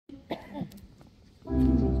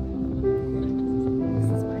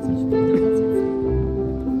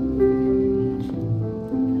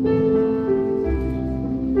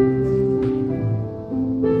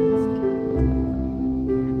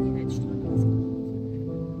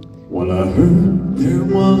Well, I heard there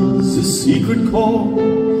was a secret chord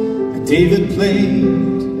that David played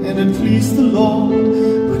and it pleased the Lord,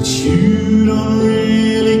 but you don't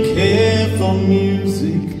really care for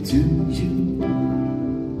music, do you?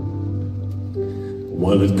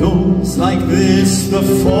 Well, it goes like this: the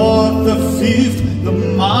fourth, the fifth, the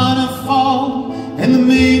minor fall, and the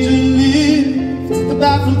major lift, the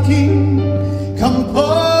baffled king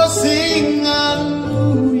composing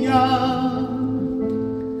hallelujah.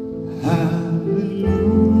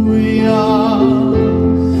 Hallelujah,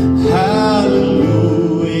 hallelujah,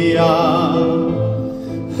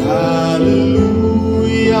 hallelujah,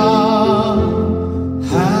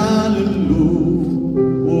 hallelujah.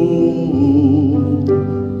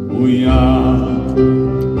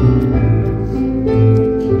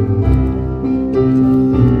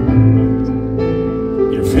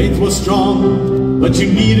 Your faith was strong, but you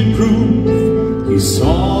needed proof. You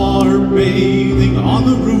saw her bathing on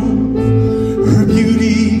the roof, her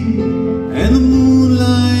beauty and the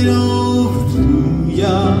moonlight overthrew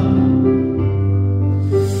ya.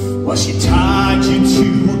 Well, she tied you to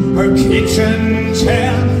her kitchen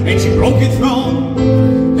chair, and she broke your throne,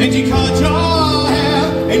 and she cut your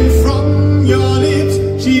hair, and from your lips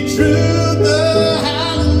she drew the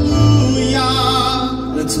hallelujah.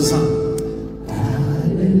 Let's sing.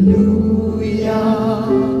 Hallelujah.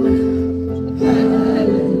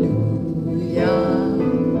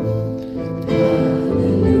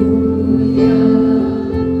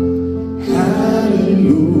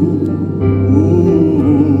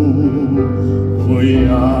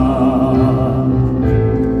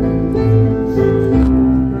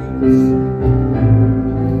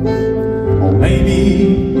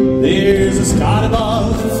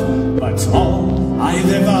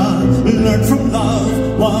 Learned from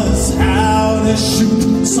love was how to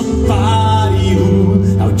shoot somebody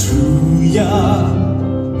who outdrew ya.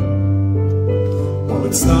 Well,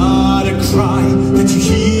 it's not a cry that you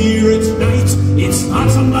hear at night. It's not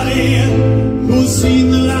somebody who's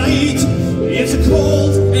seen the light. It's a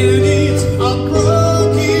cold and it's a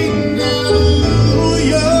broken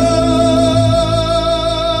hallelujah.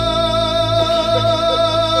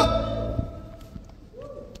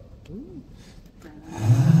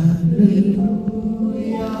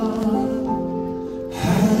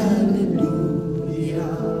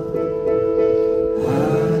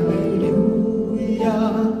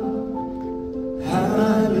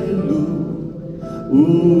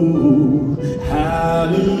 Ooh.